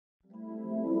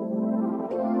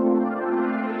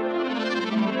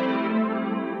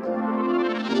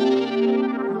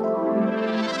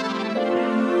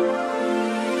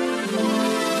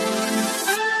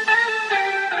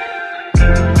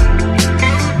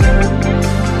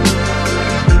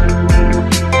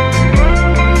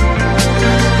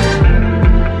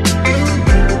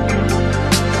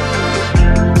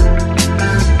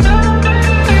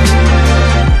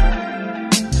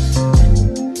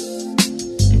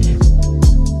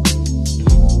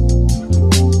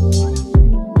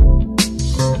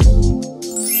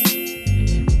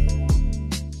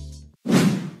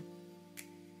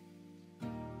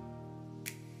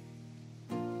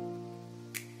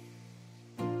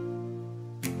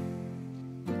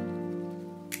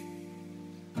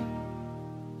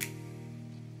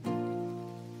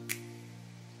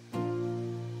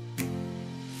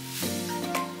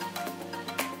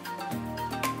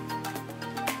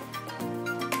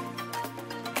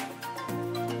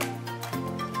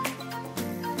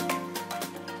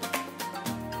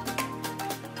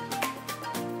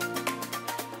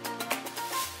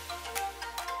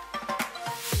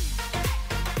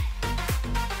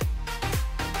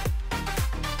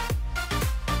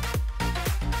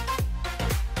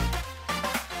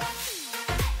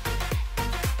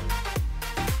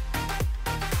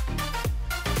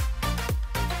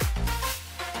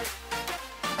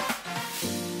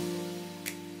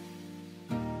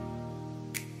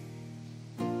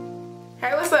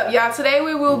Hey, what's up, y'all? Today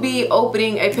we will be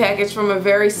opening a package from a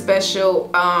very special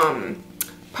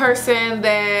person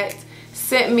that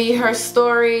sent me her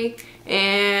story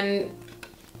and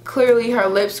clearly her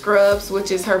lip scrubs, which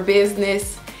is her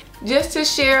business, just to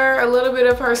share a little bit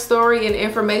of her story and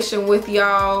information with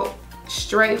y'all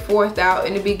straight forth out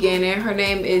in the beginning. Her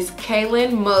name is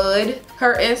Kaylin Mudd.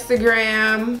 Her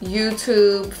Instagram,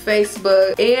 YouTube,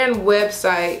 Facebook, and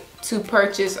website to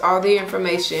purchase all the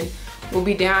information will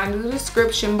be down in the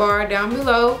description bar down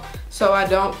below, so I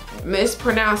don't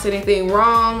mispronounce anything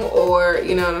wrong or,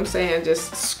 you know what I'm saying,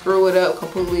 just screw it up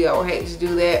completely. I would hate to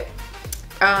do that.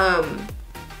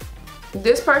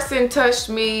 This person touched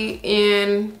me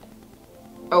in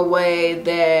a way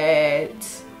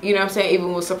that, you know what I'm saying,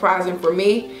 even was surprising for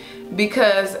me,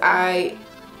 because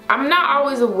I'm not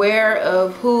always aware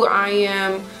of who I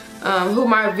am, who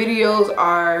my videos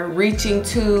are reaching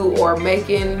to or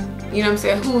making, you know what I'm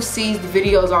saying, who sees the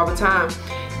videos all the time.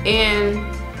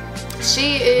 And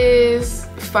she is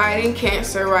fighting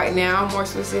cancer right now, more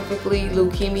specifically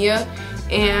leukemia.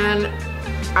 And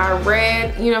I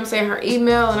read, you know what I'm saying, her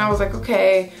email, and I was like,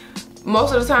 okay,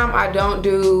 most of the time I don't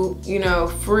do, you know,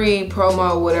 free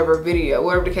promo, whatever video,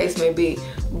 whatever the case may be.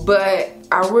 But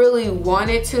I really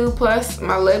wanted to, plus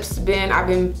my lips I've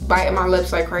been biting my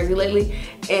lips like crazy lately,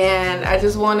 and I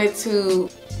just wanted to,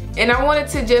 and I wanted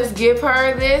to just give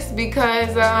her this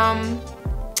because I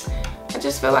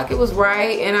just felt like it was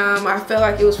right, and I felt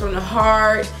like it was from the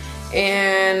heart,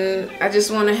 and I just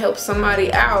want to help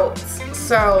somebody out.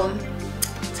 So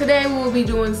today we'll be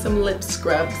doing some lip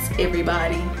scrubs,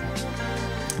 everybody.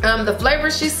 The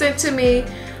flavors she sent to me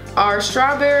are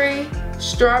strawberry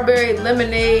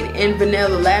lemonade, and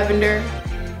vanilla lavender.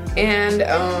 And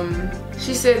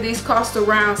she said these cost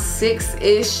around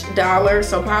 $6-ish,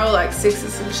 so probably like 6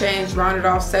 and some change, rounded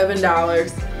off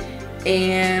 $7.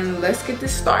 And let's get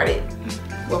this started.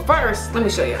 Well, first, let me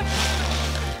show you.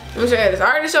 Let me show you this.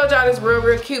 I already showed y'all this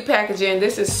real cute packaging.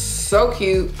 This is so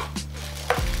cute.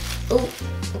 Oh,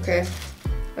 okay.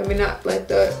 Let me not let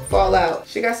that fall out.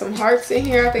 She got some hearts in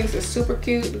here. I think this is super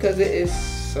cute because it is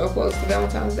so close to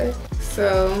Valentine's Day.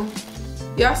 So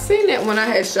y'all seen it when I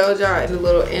had showed y'all in the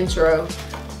little intro,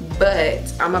 but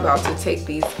I'm about to take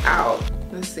these out.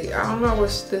 Let's see, I don't know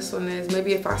which this one is.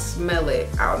 Maybe if I smell it,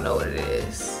 I'll know what it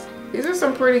is. These are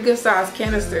some pretty good sized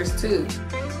canisters too.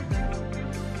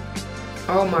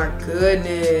 Oh my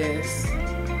goodness.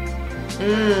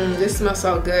 This smells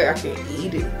so good, I can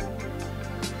eat it.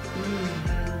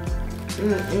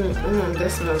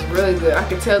 That smells really good. I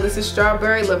can tell this is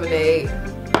strawberry lemonade.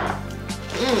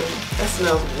 That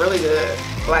smells really good.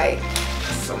 Like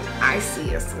some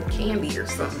icy or some candy or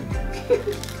something.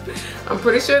 I'm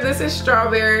pretty sure this is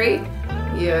strawberry.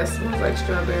 Yeah, it smells like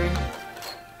strawberry.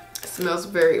 It smells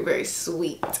very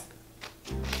sweet.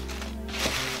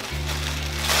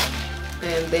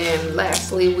 And then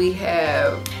lastly we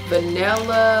have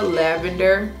vanilla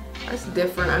lavender. That's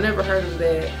different. I never heard of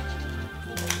that.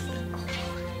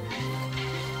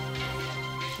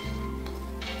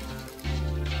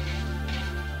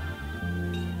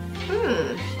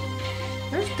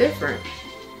 That's different,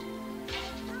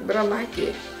 but I like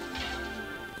it.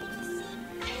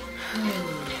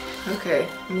 Okay,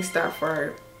 let me stop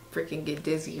before I freaking get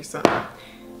dizzy or something.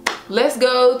 Let's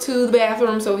go to the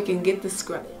bathroom so we can get the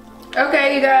scrub.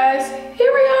 Okay, you guys,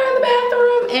 here we are in the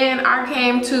bathroom, and I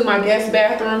came to my guest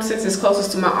bathroom since it's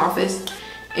closest to my office.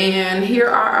 And here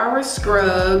are our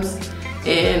scrubs,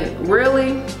 and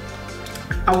really,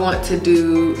 I want to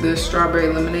do the strawberry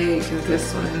lemonade because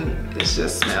this one, it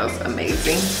just smells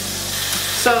amazing.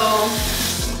 So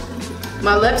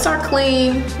my lips are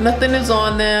clean, nothing is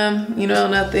on them, you know,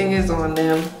 nothing is on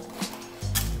them.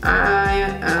 I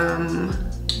am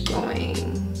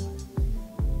going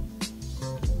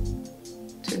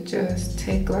to just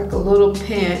take like a little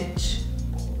pinch.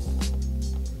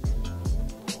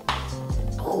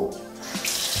 Oh.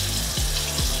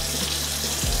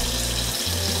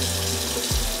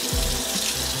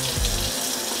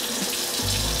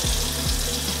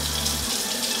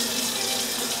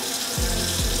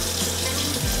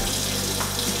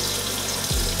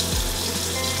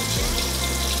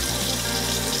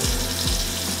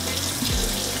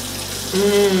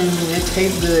 It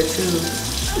tastes good too.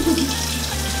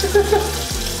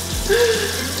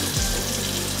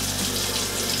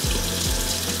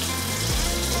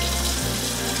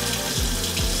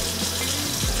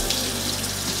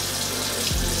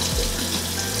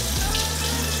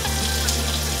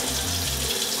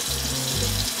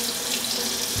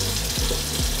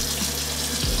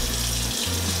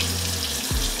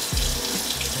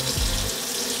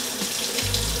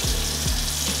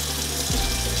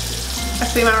 I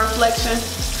see my reflection.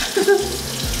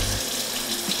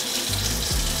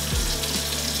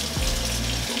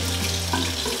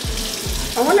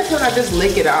 I wonder if I just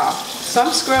lick it off.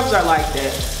 Some scrubs are like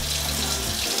that.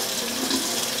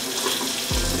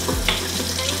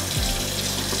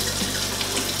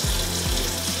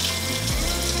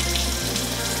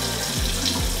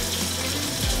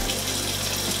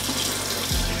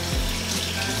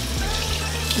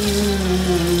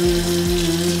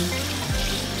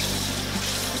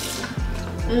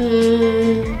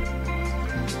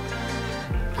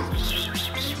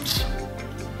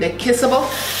 The Kissable.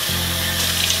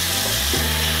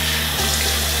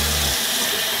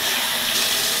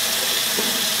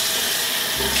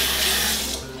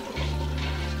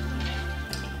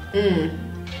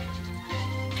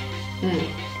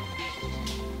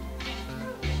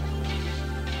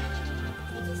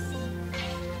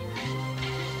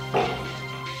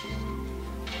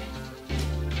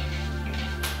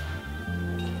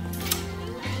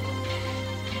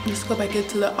 Let's go back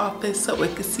into the office so we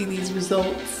can see these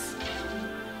results.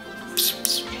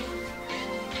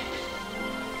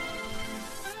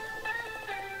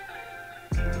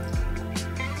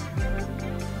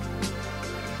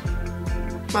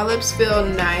 My lips feel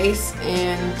nice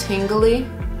and tingly.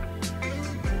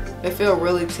 They feel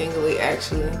really tingly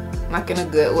actually, like in a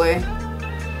good way.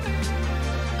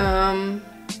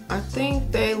 I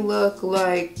think they look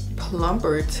like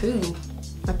plumper too.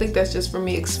 I think that's just for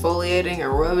me exfoliating and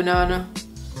rubbing on them.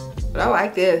 But I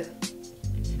like this.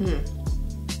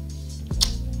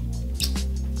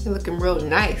 They're looking real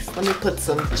nice. Let me put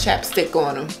some chapstick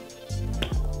on them.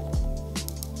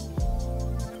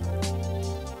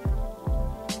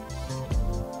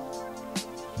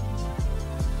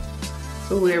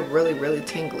 Ooh, they're really, really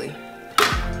tingly.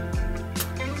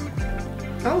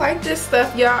 I like this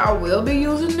stuff, y'all. I will be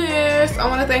using this. I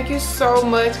want to thank you so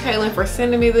much, Kaylin, for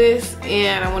sending me this,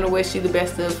 and I want to wish you the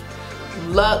best of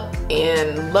luck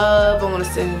and love. I want to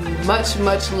send you much,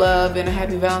 much love and a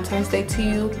happy Valentine's Day to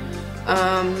you.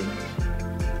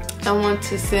 I want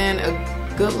to send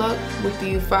a good luck with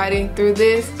you fighting through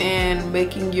this and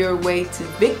making your way to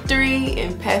victory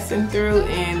and passing through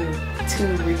and to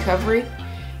recovery.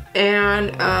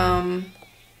 And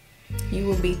you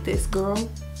will beat this, girl.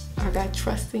 I got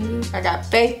trust in you. I got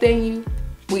faith in you.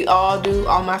 We all do,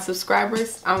 all my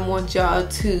subscribers. I want y'all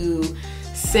to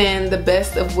send the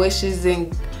best of wishes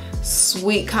and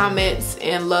sweet comments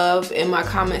and love in my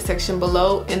comment section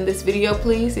below in this video,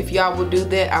 please. If y'all will do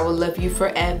that, I will love you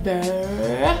forever.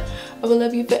 I will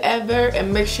love you forever.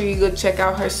 And make sure you go check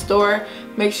out her store.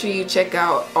 Make sure you check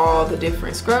out all the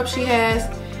different scrubs she has.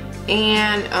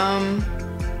 And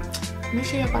make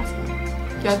sure y'all buy some.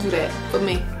 Y'all do that for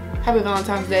me. Happy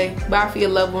Valentine's Day. Buy for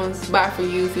your loved ones. Buy for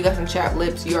you. If you got some chapped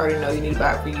lips, you already know you need to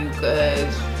buy it for you,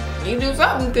 because you do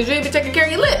something, because you ain't been taking care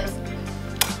of your lips.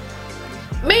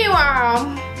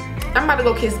 Meanwhile, I'm about to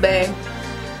go kiss babe.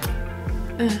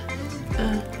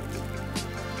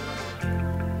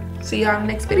 See y'all in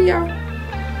the next video.